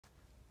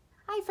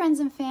Hi friends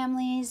and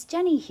families,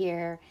 Jenny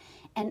here.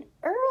 And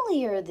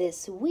earlier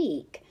this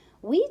week,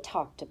 we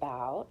talked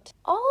about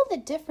all the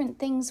different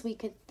things we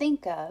could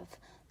think of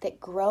that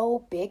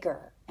grow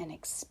bigger and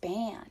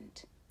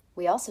expand.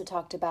 We also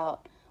talked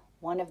about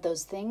one of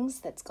those things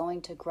that's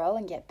going to grow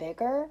and get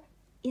bigger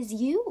is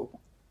you.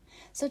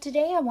 So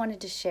today I wanted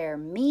to share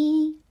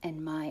me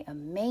and my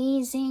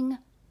amazing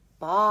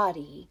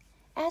body.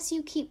 As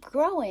you keep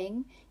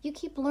growing, you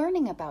keep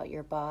learning about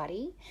your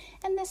body,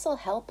 and this will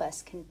help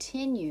us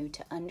continue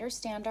to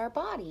understand our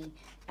body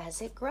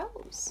as it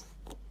grows.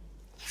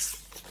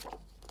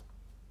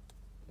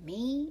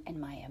 Me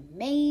and My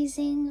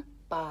Amazing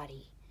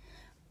Body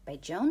by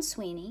Joan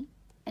Sweeney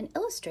and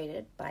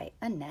illustrated by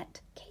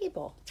Annette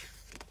Cable.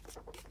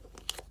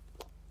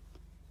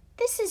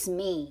 This is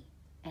me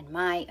and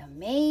my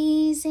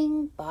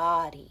amazing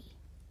body.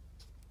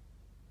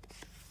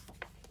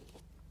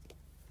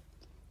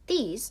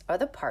 These are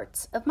the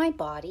parts of my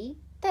body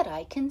that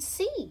I can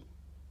see.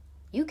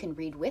 You can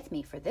read with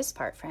me for this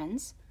part,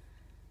 friends.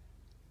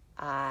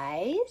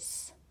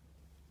 Eyes,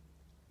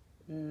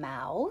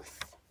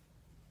 mouth,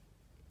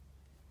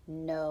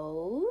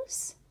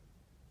 nose,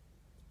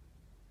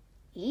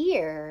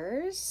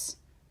 ears,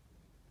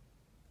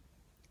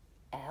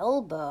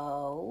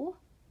 elbow,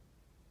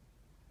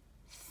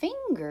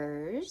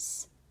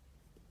 fingers,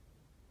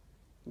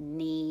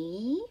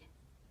 knee,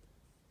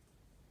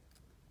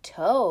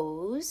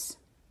 toes,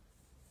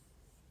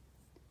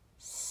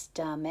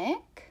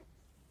 stomach,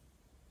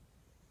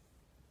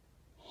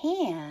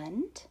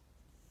 hand,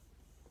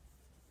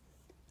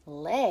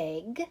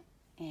 leg,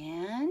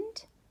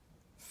 and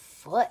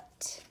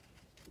foot.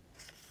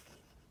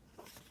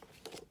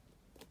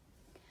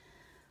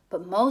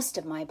 But most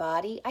of my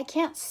body I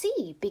can't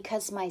see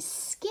because my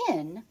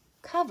skin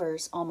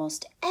covers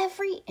almost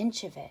every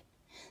inch of it.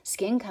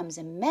 Skin comes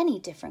in many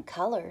different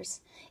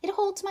colors. It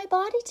holds my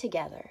body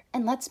together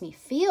and lets me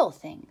feel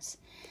things,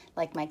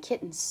 like my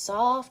kitten's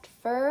soft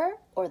fur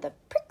or the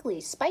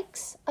prickly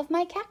spikes of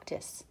my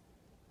cactus.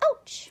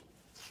 Ouch!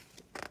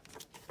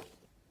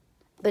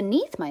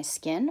 Beneath my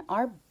skin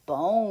are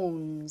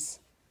bones,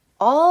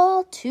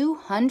 all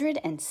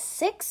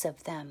 206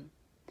 of them.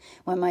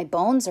 When my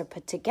bones are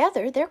put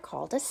together, they're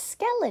called a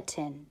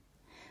skeleton.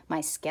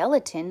 My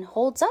skeleton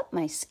holds up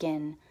my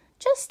skin,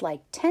 just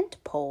like tent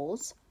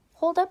poles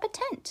hold up a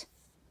tent.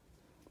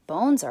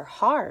 Bones are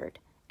hard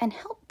and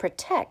help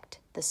protect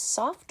the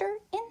softer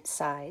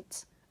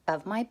insides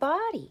of my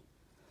body.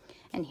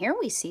 And here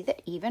we see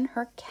that even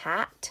her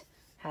cat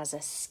has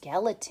a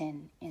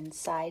skeleton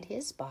inside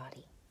his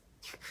body.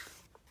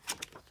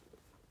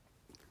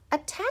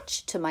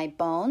 Attached to my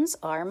bones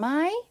are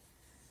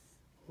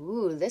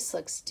this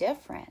looks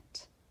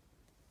different.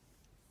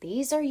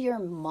 These are your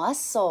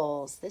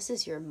muscles. This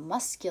is your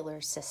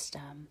muscular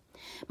system.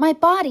 My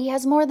body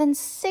has more than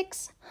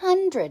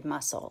 600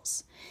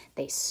 muscles.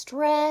 They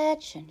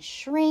stretch and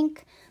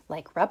shrink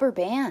like rubber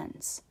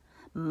bands.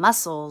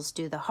 Muscles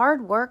do the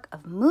hard work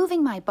of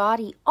moving my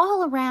body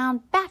all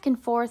around, back and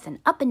forth and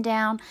up and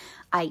down.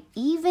 I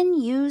even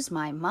use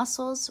my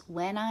muscles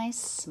when I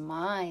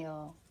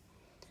smile.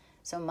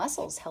 So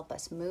muscles help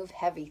us move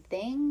heavy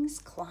things,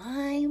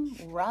 climb,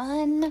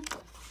 run,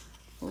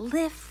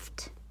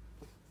 lift.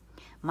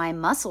 My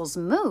muscles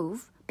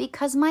move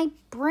because my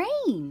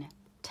brain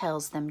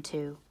tells them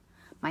to.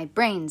 My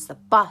brain's the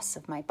boss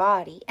of my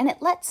body, and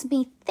it lets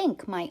me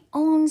think my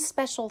own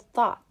special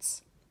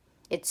thoughts.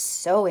 It's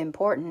so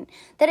important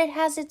that it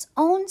has its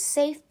own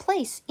safe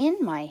place in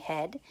my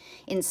head,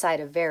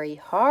 inside a very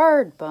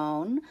hard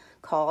bone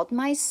called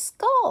my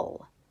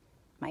skull.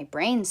 My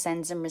brain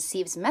sends and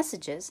receives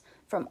messages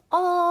from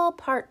all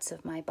parts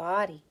of my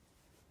body.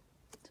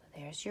 So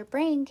there's your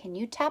brain. Can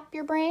you tap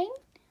your brain?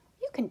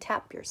 You can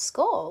tap your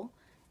skull,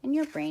 and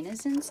your brain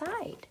is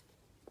inside.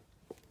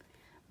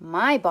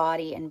 My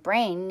body and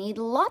brain need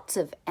lots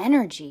of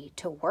energy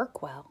to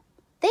work well.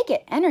 They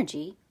get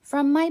energy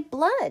from my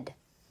blood.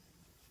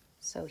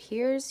 So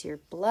here's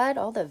your blood,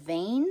 all the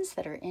veins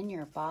that are in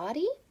your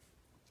body.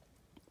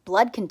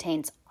 Blood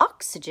contains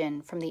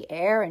oxygen from the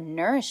air and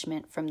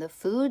nourishment from the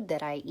food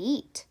that I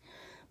eat.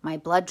 My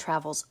blood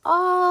travels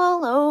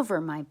all over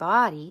my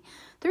body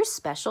through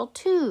special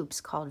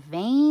tubes called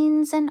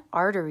veins and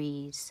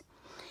arteries.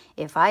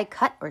 If I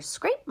cut or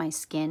scrape my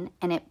skin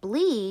and it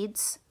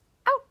bleeds,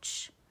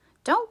 ouch!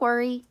 Don't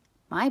worry,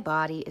 my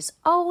body is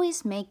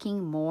always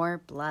making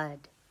more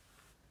blood.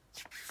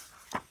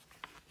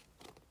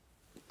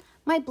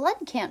 My blood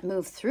can't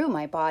move through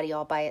my body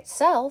all by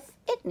itself.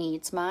 It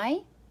needs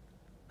my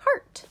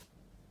heart,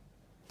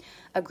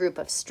 a group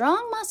of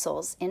strong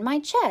muscles in my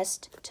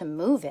chest to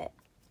move it.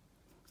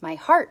 My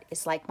heart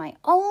is like my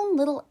own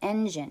little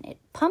engine. It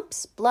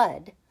pumps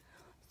blood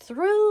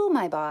through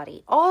my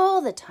body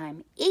all the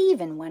time,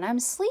 even when I'm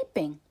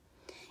sleeping.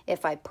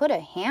 If I put a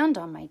hand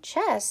on my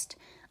chest,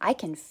 I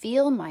can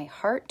feel my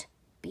heart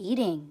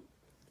beating.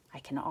 I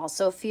can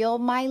also feel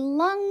my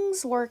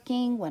lungs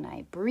working when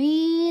I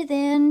breathe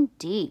in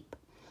deep.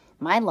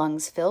 My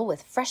lungs fill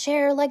with fresh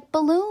air like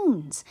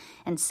balloons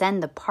and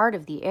send the part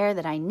of the air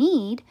that I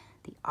need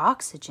the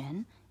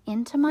oxygen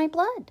into my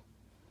blood.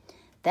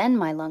 Then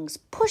my lungs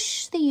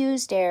push the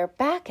used air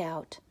back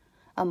out.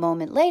 A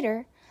moment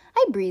later,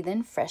 I breathe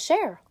in fresh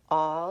air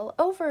all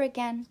over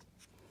again.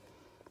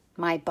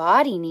 My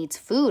body needs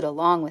food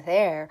along with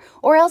air,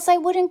 or else I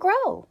wouldn't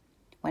grow.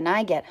 When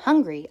I get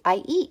hungry,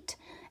 I eat,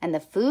 and the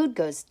food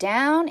goes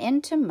down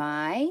into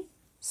my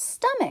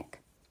stomach.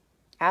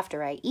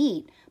 After I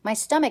eat, my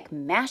stomach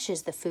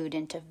mashes the food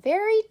into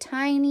very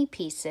tiny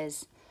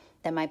pieces.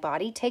 Then my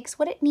body takes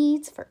what it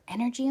needs for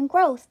energy and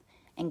growth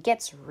and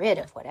gets rid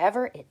of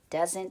whatever it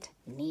doesn't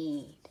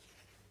need.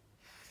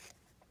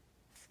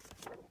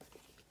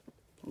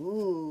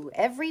 Ooh,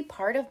 every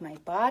part of my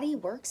body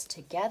works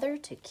together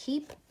to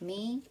keep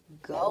me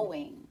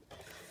going.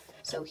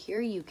 So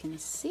here you can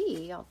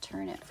see, I'll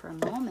turn it for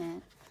a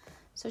moment.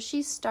 So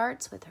she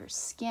starts with her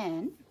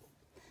skin.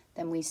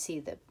 Then we see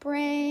the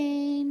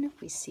brain,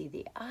 we see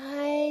the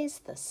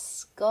eyes, the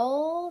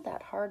skull,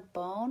 that hard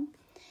bone,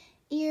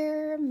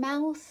 ear,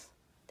 mouth.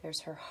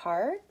 There's her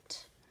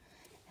heart.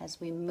 As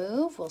we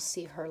move, we'll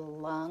see her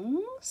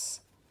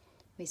lungs.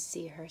 We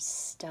see her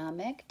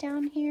stomach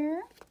down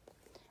here.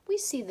 We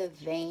see the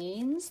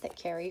veins that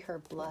carry her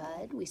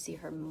blood. We see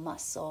her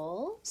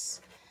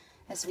muscles.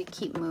 As we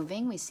keep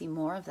moving, we see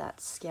more of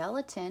that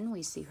skeleton.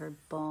 We see her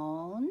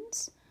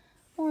bones,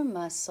 more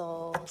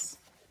muscles,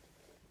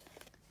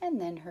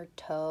 and then her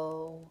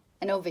toe.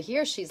 And over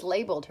here, she's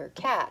labeled her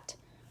cat.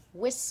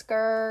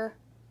 Whisker,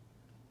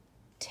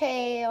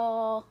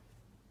 tail,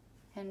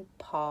 and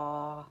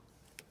paw.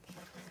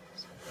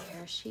 So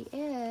there she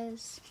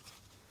is.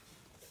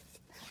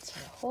 That's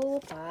her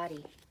whole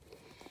body.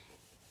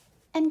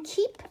 And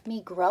keep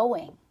me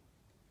growing.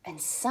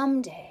 And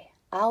someday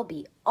I'll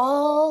be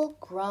all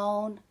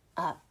grown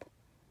up.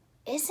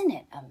 Isn't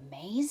it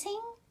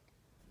amazing?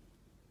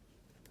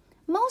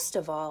 Most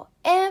of all,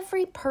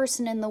 every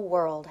person in the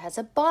world has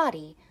a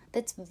body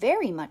that's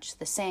very much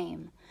the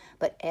same,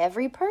 but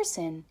every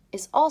person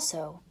is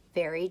also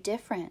very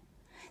different.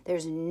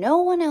 There's no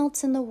one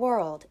else in the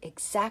world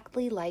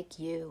exactly like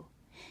you,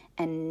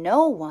 and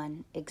no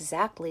one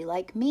exactly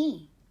like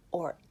me,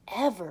 or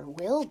ever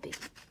will be.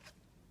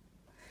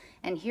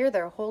 And here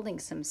they're holding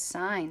some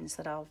signs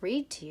that I'll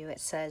read to you. It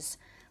says,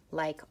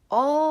 like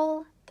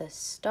all the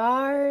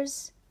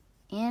stars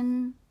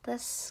in the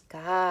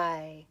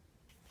sky.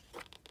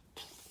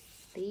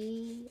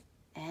 The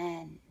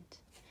end.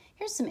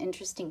 Here's some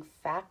interesting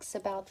facts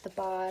about the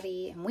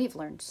body, and we've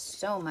learned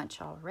so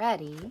much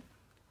already.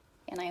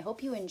 And I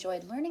hope you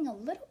enjoyed learning a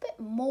little bit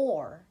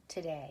more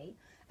today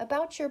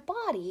about your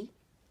body,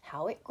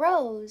 how it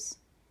grows,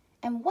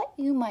 and what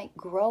you might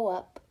grow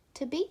up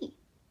to be.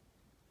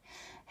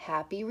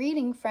 Happy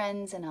reading,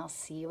 friends, and I'll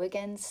see you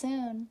again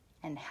soon.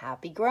 And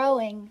happy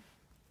growing.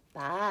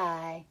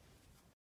 Bye.